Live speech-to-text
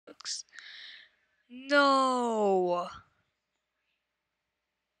Roblox. No!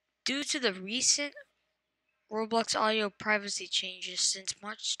 Due to the recent Roblox audio privacy changes since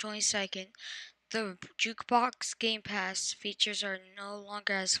March 22nd, the Jukebox Game Pass features are no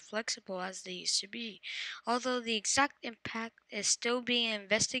longer as flexible as they used to be. Although the exact impact is still being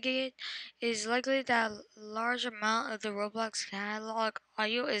investigated, it is likely that a large amount of the Roblox catalog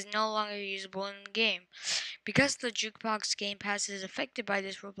audio is no longer usable in the game. Because the Jukebox Game Pass is affected by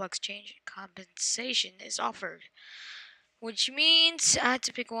this Roblox change, compensation is offered. Which means I had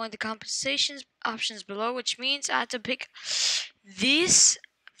to pick one of the compensations options below, which means I had to pick this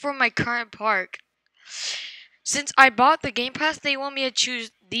for my current park. Since I bought the Game Pass, they want me to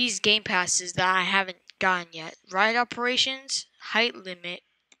choose these Game Passes that I haven't gotten yet. Ride operations, height limit,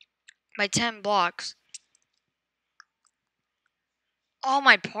 my 10 blocks. All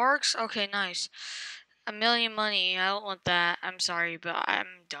my parks? Okay, nice. A million money, I don't want that. I'm sorry, but I'm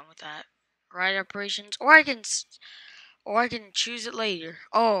done with that. Ride operations, or I can choose it later.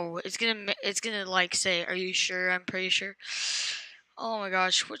 Oh, it's gonna like say, "Are you sure?" I'm pretty sure. Oh my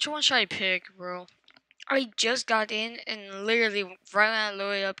gosh, which one should I pick, bro? I just got in and literally right when I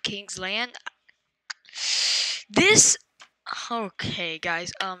loaded up King's Land, this. Okay,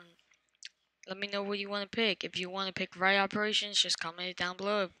 guys. Let me know what you want to pick. If you want to pick right operations, just comment it down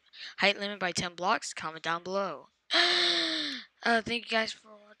below. Height limit by 10 blocks, comment down below. Thank you guys for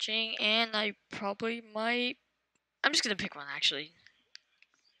watching, and I probably might. I'm just gonna pick one actually.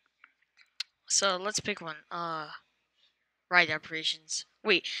 So let's pick one. Right operations.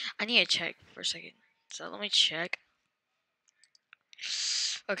 Wait, I need to check for a second. So let me check.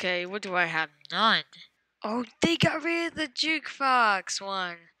 Okay, what do I have? None. Oh, they got rid of the Jukebox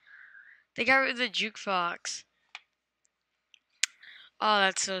one. They got rid of the Jukebox. Oh,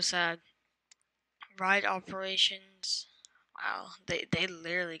 that's so sad. Ride operations. Wow, they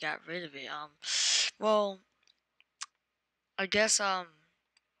literally got rid of it. Well, I guess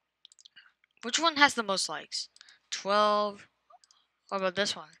which one has the most likes? 12. What about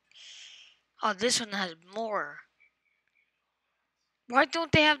this one? Oh, this one has more. Why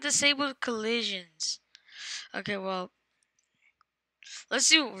don't they have disabled collisions? Okay, well, let's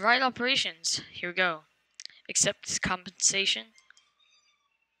do ride operations. Here we go. Accept compensation.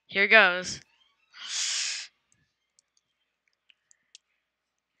 Here goes.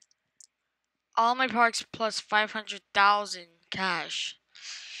 All my parks plus 500,000 cash.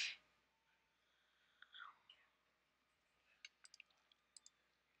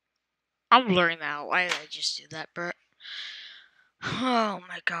 I'm blurring that out. Why did I just do that, bro? Oh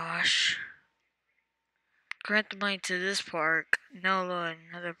my gosh. Grant the money to this park. No, Lord,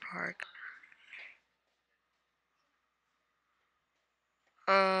 another park.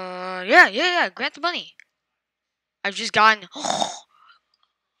 Yeah. Grant the money. I've just gotten.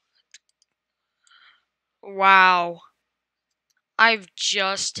 Wow. I've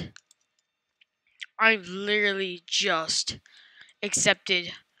literally just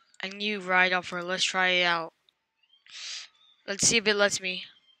accepted a new ride offer. Let's try it out. Let's see if it lets me.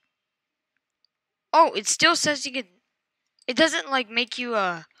 Oh, it still says you can. It doesn't like make you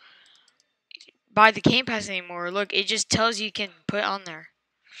buy the Game Pass anymore. Look, it just tells you can put on there.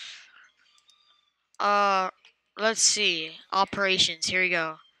 Uh, let's see. Operations. Here we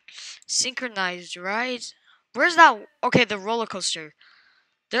go. Synchronized rides. Where's that? Okay, the roller coaster.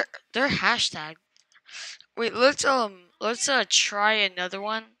 They're hashtag. Wait, let's try another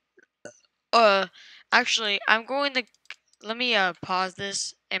one. Uh, actually, I'm going to let me pause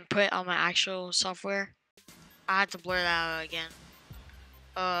this and put it on my actual software. I had to blur that out again.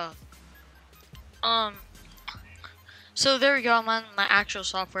 Uh, um. So there we go. I'm on my actual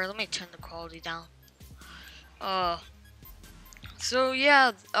software. Let me turn the quality down. Uh. So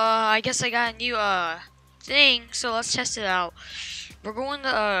yeah. I guess I got a new thing. So let's test it out. We're going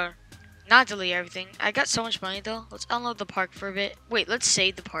to not delete everything. I got so much money though. Let's unload the park for a bit. Wait, let's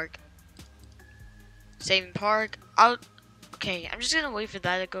save the park. Saving park. Okay, I'm just gonna wait for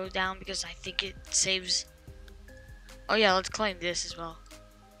that to go down because I think it saves. Oh yeah, let's claim this as well.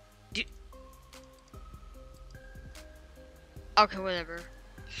 Okay, whatever.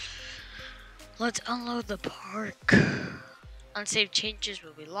 Let's unload the park. Unsaved changes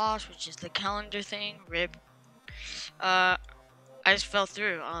will be lost, which is the calendar thing. RIP. I just fell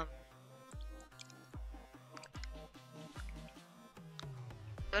through.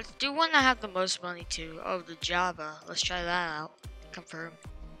 Let's do one that have the most money too. Oh, the Java. Let's try that out. Confirm.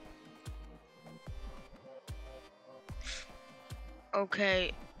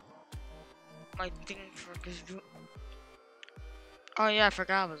 Okay. My theme park is. Oh yeah, I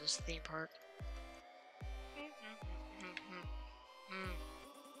forgot about this theme park.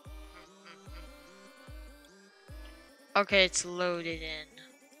 Okay, it's loaded in.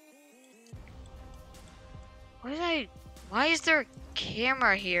 Why is there a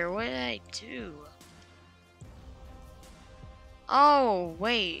camera here? What did I do? Oh,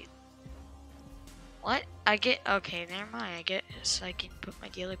 wait. What? Okay, never mind. I guess I can put my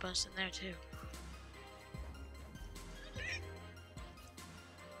daily bonus in there too.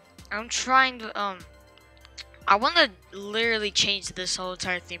 I'm trying to, I want to literally change this whole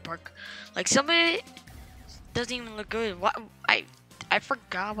entire theme park. Like, somebody doesn't even look good. What? I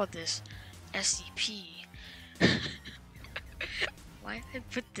forgot about this. SCP. Why did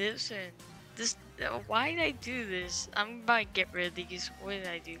I put this in? Why did I do this? I'm about to get rid of these. What did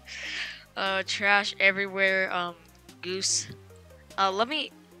I do? Trash everywhere. Goose. Let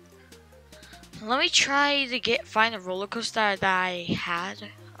me try to find a roller coaster that I had.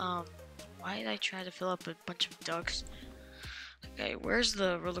 Why did I try to fill up a bunch of ducks? Okay, where's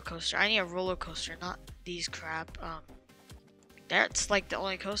the roller coaster? I need a roller coaster, not these crap. That's like the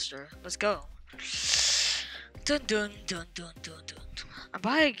only coaster. Let's go. Dun dun dun dun dun dun. I'm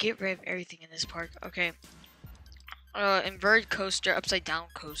about to get rid of everything in this park. Okay. Inverted coaster, upside down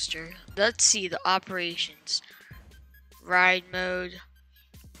coaster. Let's see the operations. Ride mode.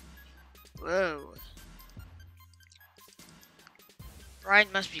 Whoa.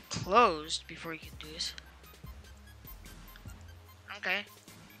 Ride must be closed before you can do this. Okay.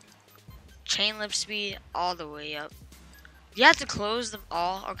 Chain lift speed all the way up. You have to close them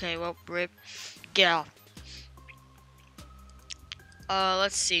all? Okay, well, rip. Get off.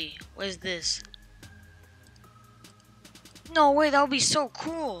 Let's see. What is this? No way, that would be so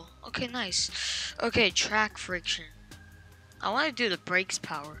cool. Okay, nice. Okay, track friction. I want to do the brakes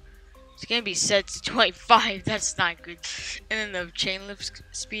power. It's gonna be set to 25. That's not good. And then the chain lift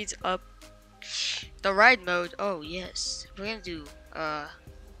speeds up. The ride mode. Oh yes, we're gonna do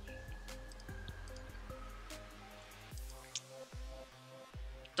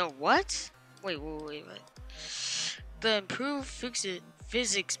the what? Wait. The improved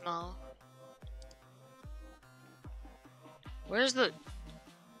physics model. Where's the?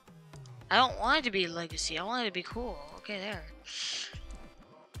 I don't want it to be legacy. I want it to be cool. Okay, there.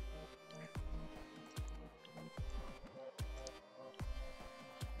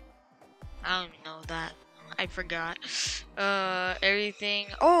 I don't even know that. I forgot. Everything.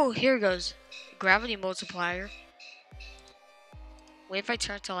 Oh, here it goes. Gravity multiplier. Wait, if I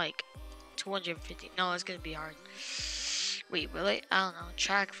turn to like 250. No, it's gonna be hard. Wait, will it? I don't know.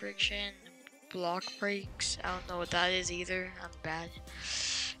 Track friction. Block brakes. I don't know what that is either. I'm bad.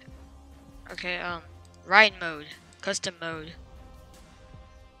 Okay, ride mode. Custom mode.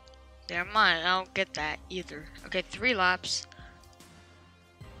 Never mind, I don't get that either. Okay, 3 laps.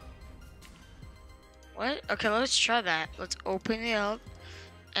 What? Okay, let's try that. Let's open it up.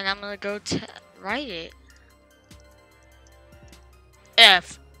 And I'm gonna go to write it.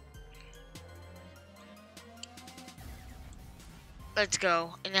 F. Let's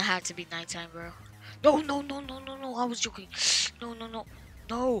go. And it had to be nighttime, bro. No. I was joking. No.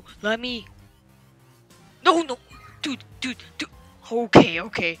 No, let me. No. Dude.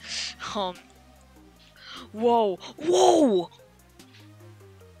 Okay. Whoa.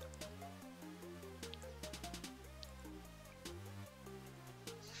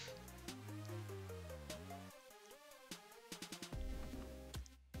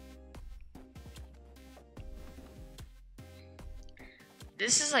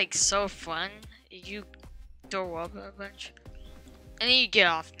 This is like so fun. You throw up a bunch. And then you get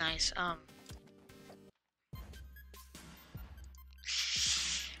off. Nice.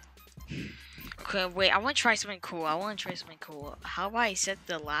 Okay, wait. I want to try something cool. How about I set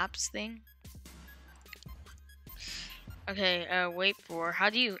the laps thing? Okay, wait for. How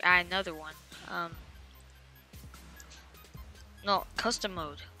do you add another one? No, custom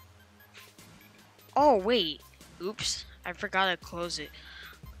mode. Oh, wait. Oops. I forgot to close it.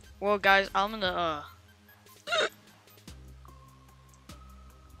 Well, guys, I'm gonna,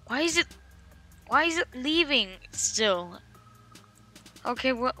 Why is it leaving still?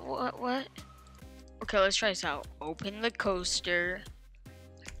 Okay, what? Okay, let's try this out. Open the coaster.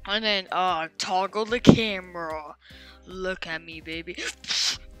 And then, toggle the camera. Look at me, baby.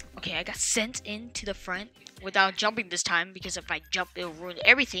 Okay, I got sent into the front without jumping this time, because if I jump, it'll ruin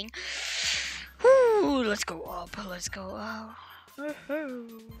everything. Woo, let's go up.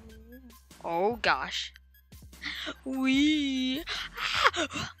 Oh, gosh. Wee.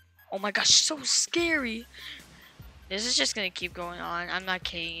 Oh my gosh, so scary. This is just gonna keep going on. I'm not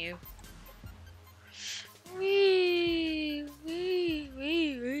kidding you. Wee.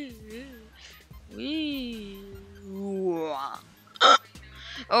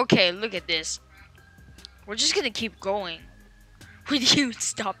 Okay, look at this. We're just gonna keep going. Would you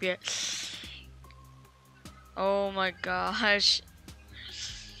stop yet? Oh my gosh.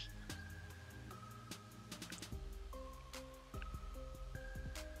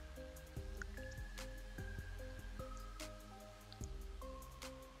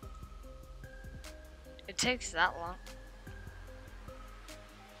 It takes that long.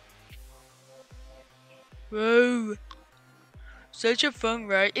 Whoa. Such a fun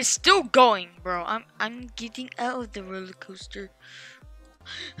ride. It's still going, bro. I'm getting out of the roller coaster.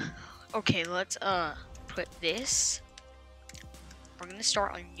 Okay, let's put this. We're gonna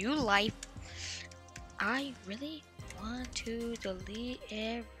start a new life. I really want to delete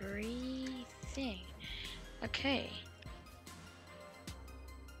everything. Okay.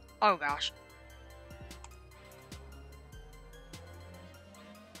 Oh gosh.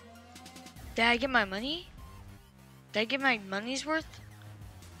 Did I get my money? Did I get my money's worth?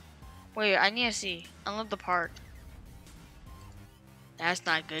 Wait, I need to see. Unlock the park. That's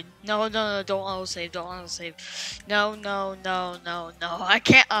not good. No, don't auto save, don't auto save. No. I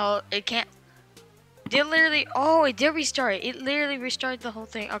can't it can't. Did literally, oh, it did restart. It literally restarted the whole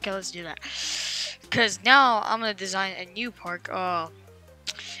thing. Okay, let's do that. Cause now I'm gonna design a new park.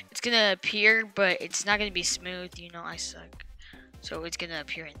 It's gonna appear, but it's not gonna be smooth. You know, I suck. So it's gonna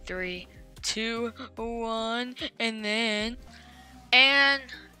appear in 3, 2, 1, and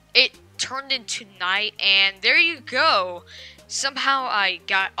it turned into night, and there you go. Somehow I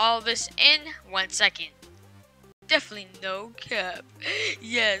got all this in 1 second. Definitely no cap.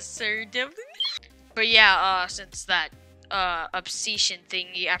 Yes, sir, definitely. But yeah, since that obsession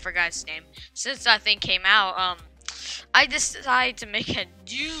thingy, I forgot its name. Since that thing came out, I decided to make a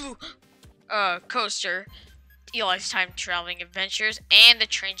new coaster. Eli's time traveling adventures, and the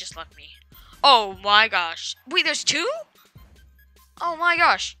train just left me. Oh my gosh. Wait, there's 2? Oh my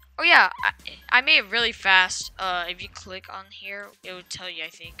gosh. Oh yeah, I made it really fast. If you click on here, it would tell you, I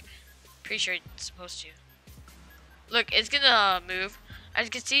think. Pretty sure it's supposed to. Look, it's gonna move. As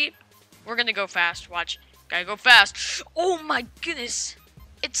you can see, we're gonna go fast. Watch. Gotta go fast. Oh my goodness.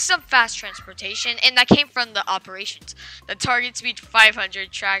 It's some fast transportation, and that came from the operations. The target speed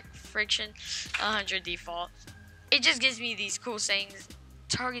 500, track friction 100 default. It just gives me these cool sayings.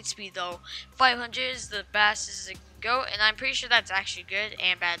 Target speed though, 500 is the fastest it can go, and I'm pretty sure that's actually good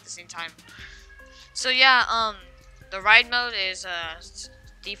and bad at the same time. So yeah, the ride mode is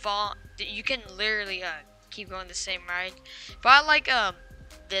default. You can literally keep going the same ride, but I like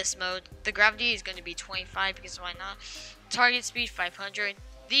this mode. The gravity is going to be 25 because why not? Target speed 500.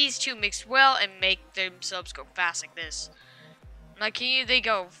 These two mix well and make themselves go fast like this. Like they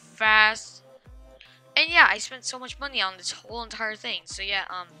go fast. And yeah, I spent so much money on this whole entire thing. So yeah,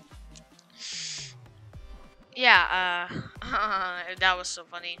 that was so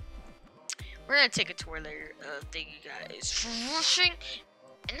funny. We're gonna take a tour later. Thank you guys for watching,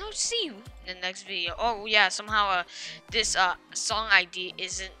 and I'll see you in the next video. Oh yeah, somehow this song ID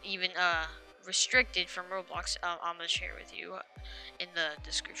isn't even restricted from Roblox. I'm gonna share with you in the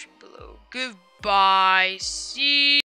description below. Goodbye. See.